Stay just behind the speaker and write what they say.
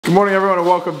Good morning, everyone, and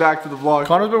welcome back to the vlog.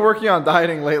 Connor's been working on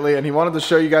dieting lately, and he wanted to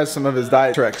show you guys some of his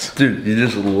diet tricks. Dude, you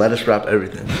just lettuce wrap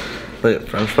everything. Like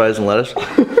French fries and lettuce.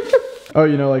 Oh,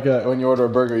 you know, like when you order a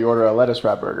burger, you order a lettuce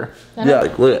wrap burger. Yeah,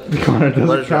 like look at Connor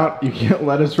doesn't count. You can't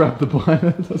lettuce wrap the bun.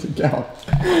 That doesn't count.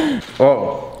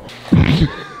 Oh.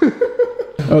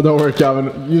 Oh, don't worry,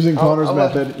 Calvin. Using Connor's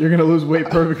method, you're gonna lose weight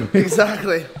perfectly.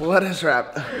 Exactly. Lettuce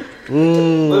wrap.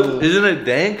 Isn't it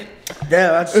dank?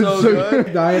 Yeah, that's so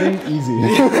good. Dieting easy.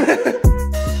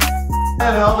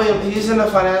 I'm helping him. He's in a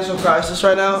financial crisis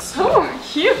right now. So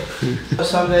cute.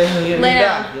 Someday he'll get me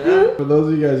back. You know? For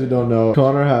those of you guys who don't know,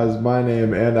 Connor has my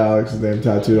name and Alex's name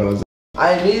tattooed on his.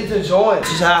 I need to join. It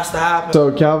just has to happen.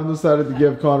 So Calvin decided to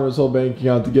give Connor his whole bank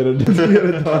account to get it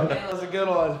done. That was a good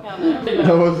one.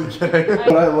 That wasn't kidding.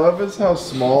 What I love is how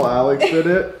small Alex did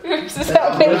it. This is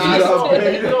how big You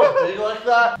go big like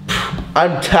that?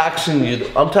 I'm taxing you.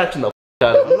 I'm taxing the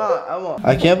out of you.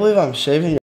 I can't believe I'm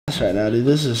shaving your ass right now, dude.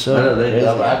 This is so crazy.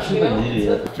 I'm actually an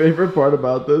idiot. Favorite part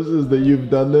about this is that you've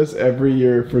done this every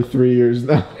year for 3 years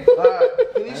now.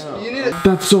 You need to.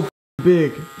 That's so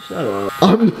big. Shut up.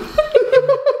 I'm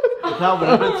Calvin,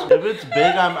 if it's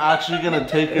big, I'm actually gonna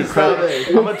take your credit.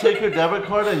 I'm gonna take your debit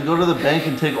card and go to the bank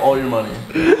and take all your money.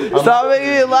 Stop making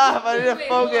me laugh. I need to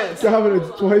focus. Calvin, it's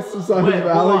twice the size of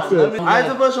Alex's. I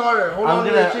have to push harder. Hold on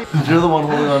to your cheek. You're the one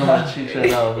holding on to my cheeks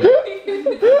right now.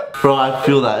 Bro, I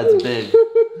feel that. It's big.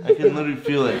 I can literally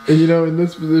feel it. And you know, in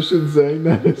this position, saying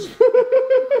that is.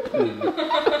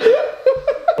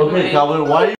 Okay, Calvin,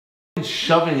 why are you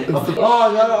shoving it? Oh,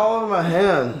 I got it all over my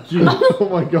hand. Oh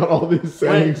my god, all these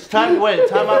sayings. Time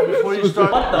out before you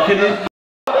start. What the hell?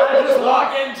 I just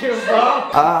walk into, bro.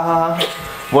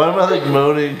 Why am I like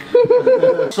moaning?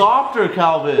 Softer,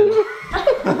 Calvin. Dude.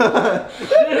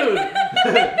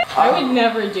 I would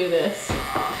never do this.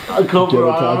 Get a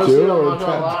tattoo or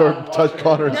touch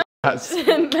Connor's ass.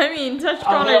 I mean, touch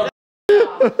Connor's.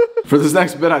 For this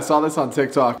next bit, I saw this on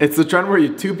TikTok. It's the trend where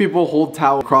two people hold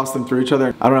towel, cross them through each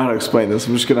other. I don't know how to explain this.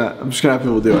 I'm just gonna have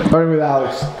people do it. Starting with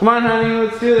Alex. Come on, honey,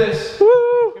 let's do this. Woo!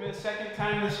 It's gonna be the second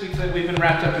time this week that we've been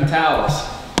wrapped up in towels.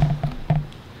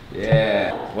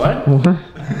 Yeah. What?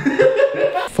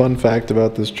 Fun fact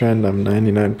about this trend, I'm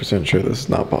 99% sure this is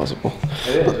not possible.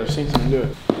 It is. I've seen someone do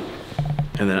it.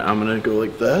 And then I'm gonna go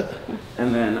like that,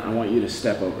 and then I want you to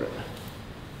step over it.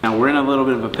 Now we're in a little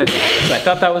bit of a pickle, so I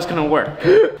thought that was gonna work.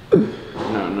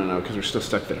 No, because we're still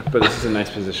stuck there. But this is a nice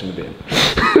position to be in.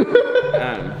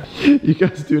 You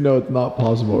guys do know it's not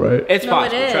possible, right? It's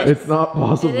possible. It is. Trust me. It's not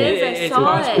possible. It is. I It's saw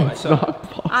possible. it. It's not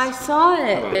possible. I saw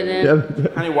it. Yeah.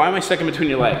 Honey, why am I stuck in between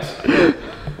your legs?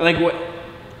 Like what?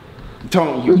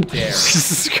 Don't you dare.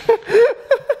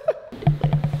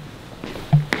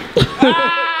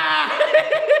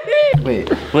 Wait.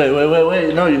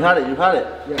 No, you had it.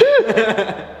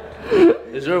 Yeah.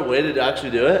 Is there a way to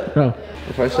actually do it? No.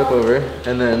 If I step over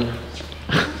and then.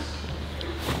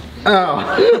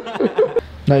 Ow.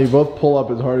 Now you both pull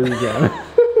up as hard as you can.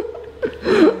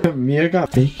 Mia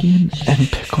got bacon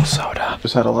and pickle soda.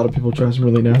 Just had a lot of people try some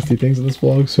really nasty things in this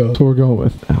vlog, so that's what we're going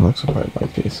with. Alex will probably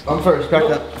like these. I'm first. Back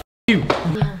up. Is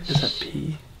that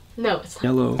pea? No, it's not.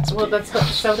 Yellow. Well, that's what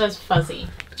soda's fuzzy.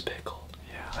 It's pickle.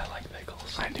 Yeah, I like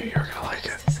pickles. I knew you were gonna like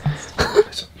it.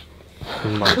 Oh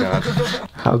my god.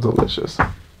 How delicious.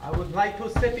 I would like to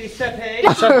sippy.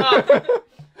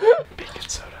 Bacon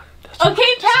soda.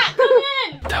 Okay, Pat, come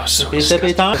in. That was so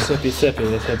Sippy time? Sippy.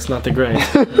 That's not the grain.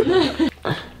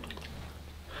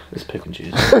 It's pickle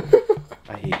juice.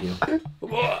 I hate you.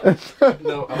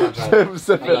 No, I'm not trying.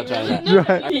 Sip I'm not trying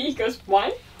that. He goes,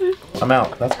 why? I'm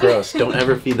out. That's gross. Don't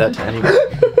ever feed that to anyone.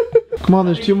 Come on,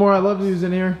 there's 2 more I love yous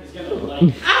in here.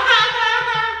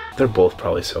 They're both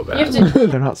probably so bad.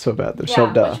 They're not so bad. They're so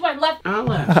dumb. Which one left?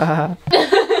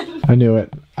 I knew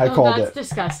it. I called That's it.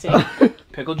 disgusting.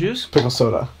 Pickle juice? Pickle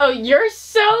soda. Oh, you're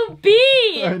so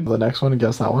big. The next one,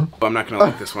 guess that one. I'm not gonna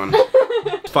like this one.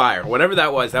 Fire. Whatever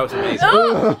that was amazing.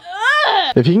 Oh,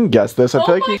 If you can guess this, I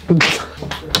feel like he...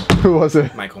 Who was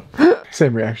it? Michael.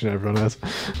 Same reaction everyone has.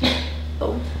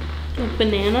 oh.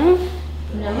 Banana?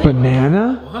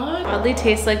 Banana? Oddly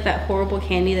tastes like that horrible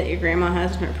candy that your grandma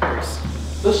has in her purse.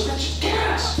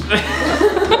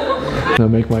 No,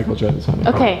 make Michael try this, honey.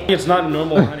 Okay. It's not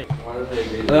normal honey.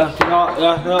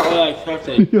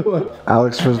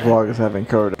 Alex for his vlog is having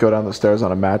Code go down the stairs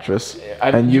on a mattress.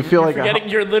 And you feel like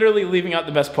you're literally leaving out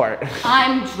the best part.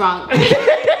 I'm drunk.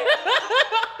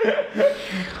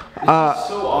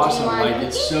 So awesome, like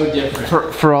it's so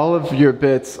different. for all of your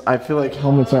bits, I feel like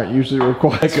helmets aren't usually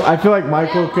required. I feel like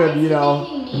Michael could, you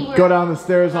know, go down the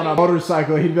stairs on a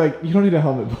motorcycle. He'd be like, you don't need a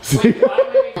helmet, pussy.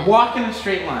 Walk in a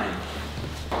straight line.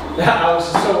 I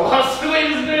was just so lost. Wait,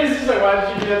 he's like, why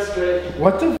did you do that straight?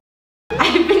 What the?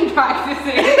 I've been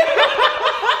practicing.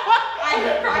 I've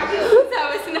been practicing since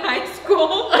I was in high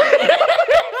school.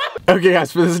 Okay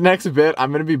guys, for this next bit,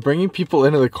 I'm going to be bringing people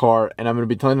into the car and I'm going to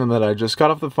be telling them that I just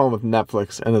got off the phone with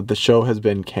Netflix and that the show has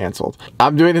been canceled.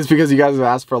 I'm doing this because you guys have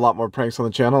asked for a lot more pranks on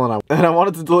the channel and I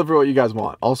wanted to deliver what you guys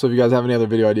want. Also, if you guys have any other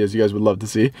video ideas you guys would love to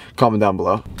see, comment down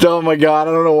below. Oh my god,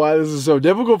 I don't know why this is so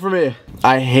difficult for me.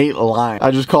 I hate lying.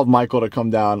 I just called Michael to come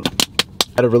down.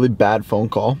 I had a really bad phone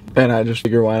call and I just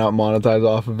figured why not monetize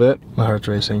off of it. My heart's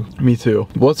racing. Me too.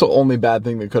 What's the only bad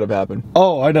thing that could have happened?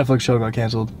 Oh, our Netflix show got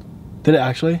canceled. Did it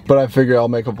actually? But I figure I'll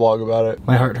make a vlog about it.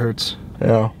 My heart hurts.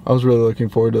 Yeah, I was really looking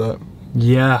forward to that.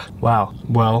 Yeah. Wow.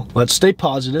 Well, let's stay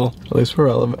positive. At least we're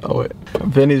relevant. Oh wait,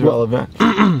 Vinny's relevant.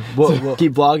 We'll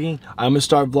keep vlogging. I'm gonna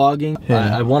start vlogging.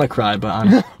 Yeah. I want to cry,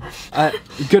 but I'm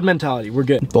good mentality. We're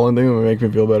good. The only thing that would make me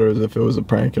feel better is if it was a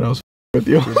prank and I was with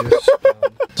you.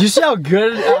 Do you see how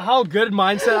good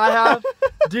mindset I have,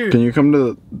 dude? Can you come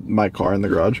to my car in the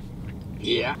garage?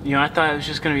 Yeah. You know, I thought it was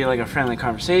just gonna be like a friendly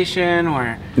conversation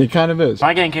where. It kind of is. Am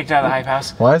I getting kicked out of the hype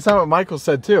house? Why is that what Michael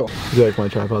said too? You like my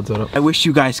tripod setup? I wish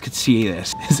you guys could see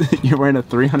this. You're wearing a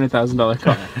 $300,000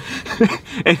 car.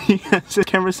 And he has a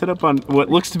camera set up on what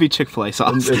looks to be Chick-fil-A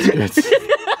sauce.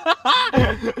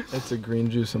 It's a green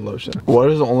juice and lotion.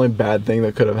 What is the only bad thing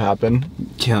that could have happened?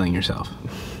 Killing yourself.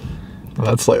 Well,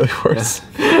 that's slightly worse.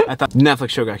 I thought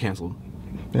Netflix show got canceled.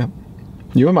 Yeah.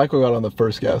 You and Michael got on the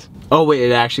first guess. Oh wait,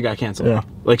 it actually got canceled? Yeah.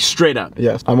 Like straight up?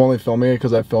 Yes. I'm only filming it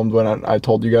because I filmed when I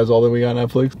told you guys all that we got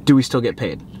Netflix. Do we still get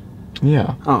paid?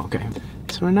 Yeah. Oh, okay.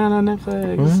 So we're not on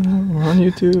Netflix. We're on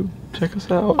YouTube. Check us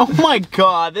out. Oh my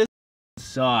god, this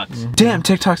sucks. Damn,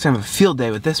 TikTok's having a field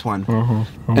day with this one.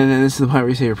 And then this is the point where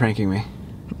you say you're pranking me.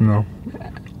 No.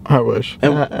 I wish.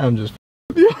 I'm just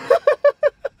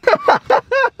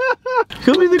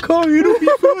Come in the car, it'll be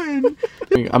fun.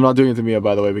 I'm not doing it to Mia,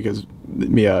 by the way, because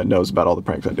Mia knows about all the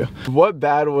pranks I do. What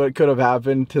bad could have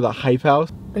happened to the hype house?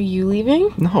 Are you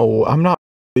leaving? No, I'm not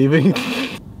leaving.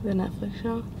 The Netflix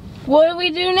show? What do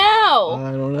we do now?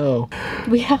 I don't know.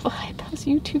 We have a Hype House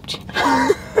YouTube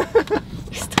channel.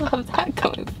 We still have that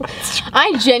going for us.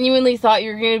 I genuinely thought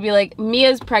you were going to be like,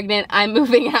 Mia's pregnant, I'm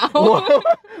moving out.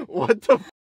 What the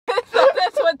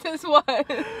That's what this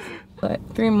was. But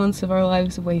 3 months of our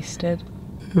lives wasted.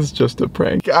 It's just a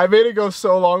prank. I made it go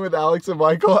so long with Alex and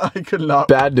Michael, I could not.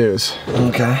 Bad news.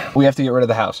 Okay. We have to get rid of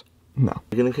the house. No.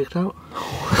 You getting kicked out?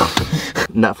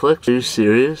 Netflix? Are you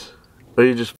serious? Or are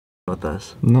you just with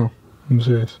us? No. I'm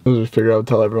serious. I just figured I would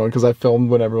tell everyone because I filmed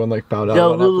when everyone like found out.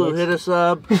 Yo, about Lulu, Netflix. hit us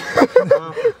up.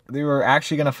 They were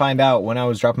actually gonna find out when I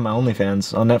was dropping my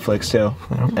OnlyFans on Netflix too.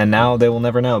 And now they will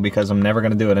never know because I'm never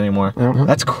gonna do it anymore.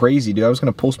 That's crazy, dude. I was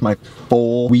gonna post my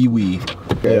full wee-wee.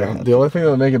 Yeah, the only thing that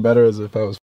would make it better is if I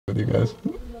was with you guys.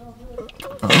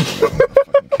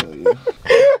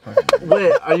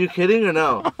 Wait, are you kidding or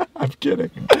no? I'm kidding.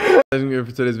 That's gonna be it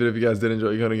for today's video. If you guys did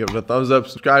enjoy, you're gonna give it a thumbs up.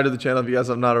 Subscribe to the channel if you guys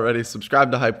have not already.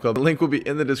 Subscribe to Hype Club. The link will be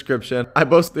in the description. I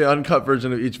post the uncut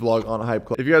version of each vlog on Hype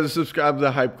Club. If you guys are subscribed to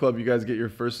the Hype Club, you guys get your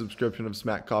first subscription of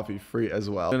Smack Coffee free as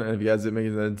well. And if you guys didn't make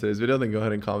it in today's video, then go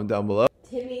ahead and comment down below.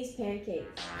 Timmy's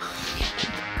pancakes.